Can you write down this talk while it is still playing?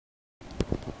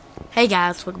Hey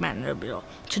guys, welcome back to another video.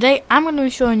 Today I'm going to be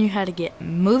showing you how to get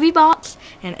Movie Box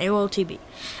and aero TV.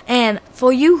 And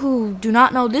for you who do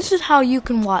not know, this is how you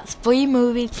can watch free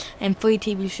movies and free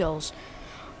TV shows.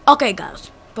 Okay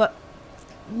guys, but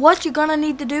what you're going to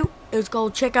need to do is go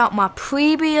check out my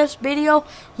previous video.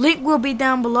 Link will be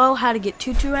down below, how to get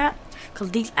Tutu app,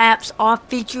 because these apps are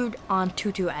featured on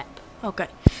Tutu app. Okay,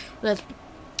 let's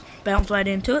bounce right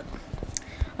into it.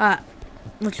 Alright,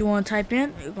 what you want to type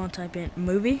in, you're going to type in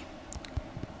movie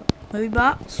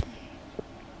box,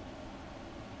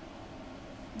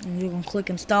 and you're going to click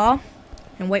install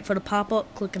and wait for the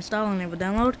pop-up, click install and it will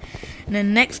download. And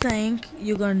then next thing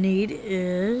you're going to need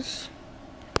is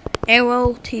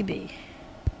aero TV.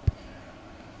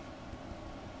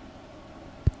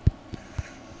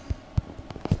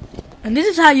 And this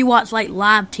is how you watch like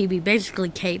live TV, basically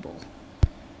cable.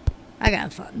 I gotta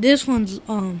find this one's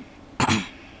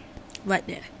right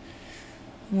there.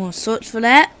 You want to search for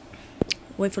that,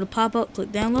 wait for the pop-up,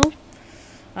 click download.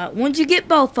 Once you get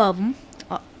both of them,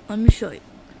 let me show you.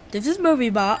 This is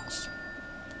Movie Box.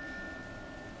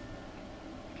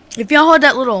 If y'all heard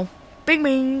that little bing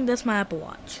bing, that's my Apple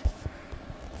Watch.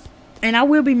 And I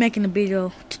will be making a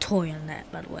video tutorial on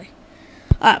that, by the way.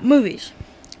 Movies.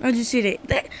 As you see, they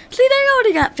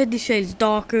already got 50 Shades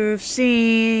Darker,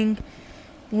 Sing,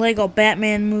 Lego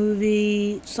Batman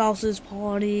movie, Sausage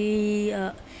Party,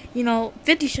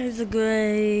 50 Shades of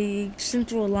Grey,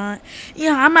 Central Line.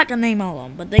 I'm not gonna name all of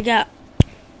them, but they got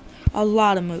a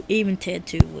lot of movies. Even Ted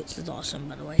 2, which is awesome,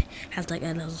 by the way. Hashtag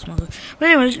add those small. But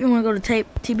anyways, you wanna go to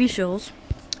TV shows.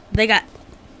 They got.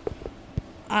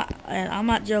 And I'm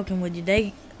not joking with you.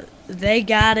 They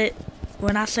got it.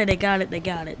 When I say they got it, they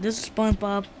got it. This is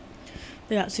SpongeBob.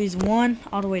 They got season 1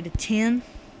 all the way to 10.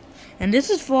 And this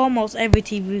is for almost every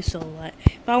TV show. Like,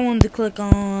 if I wanted to click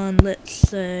on, let's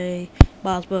say,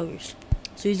 Bob's Burgers,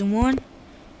 season 1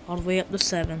 all the way up to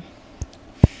 7.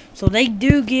 So they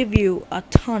do give you a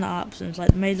ton of options, like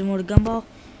the Amazing World of Gumball,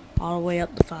 all the way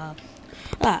up to 5.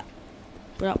 Alright,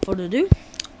 without further ado,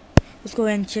 let's go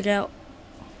ahead and check out,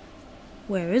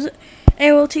 where is it?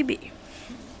 aero TV.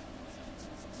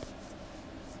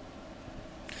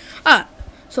 Alright,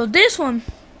 so this one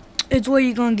is where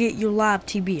you're going to get your live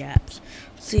TV apps.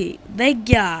 See, they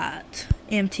got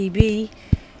MTV,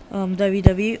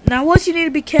 WWE. Now, what you need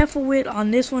to be careful with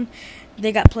on this one,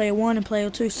 they got Player 1 and Player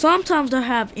 2. Sometimes they'll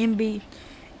have MTV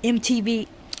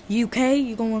UK.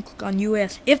 You're going to want to click on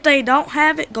US. If they don't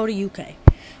have it, go to UK.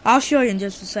 I'll show you in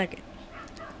just a second.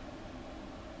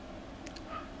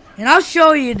 And I'll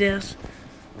show you this.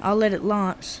 I'll let it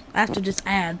launch after this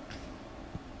ad.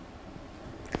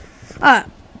 Alright.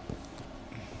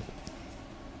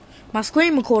 My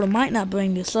screen recorder might not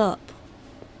bring this up.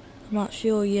 I'm not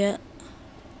sure yet.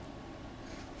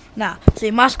 Nah,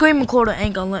 see, my screen recorder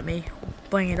ain't gonna let me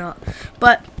bring it up.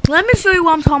 But let me show you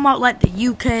what I'm talking about, like the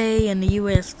UK and the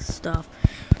US stuff.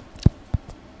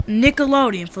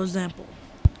 Nickelodeon, for example.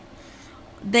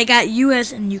 They got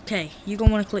US and UK. You're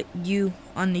gonna want to click U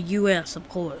on the US, of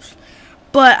course.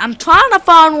 But I'm trying to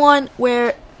find one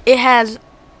where it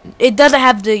doesn't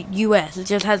have the US, it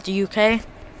just has the UK.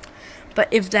 But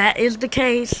if that is the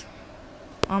case,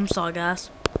 I'm sorry guys.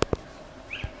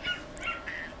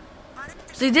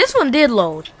 See, this one did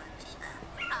load.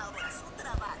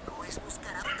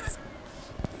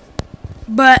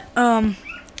 But,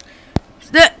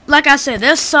 like I said,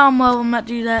 there's some of them that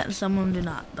do that and some of them do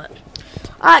not. But,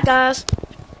 alright guys.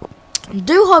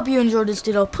 Do hope you enjoyed this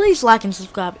video. Please like and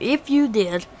subscribe if you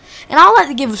did. And I'd like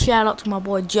to give a shout out to my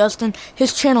boy Justin.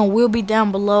 His channel will be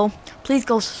down below. Please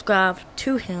go subscribe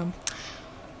to him.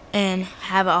 And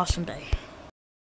have an awesome day.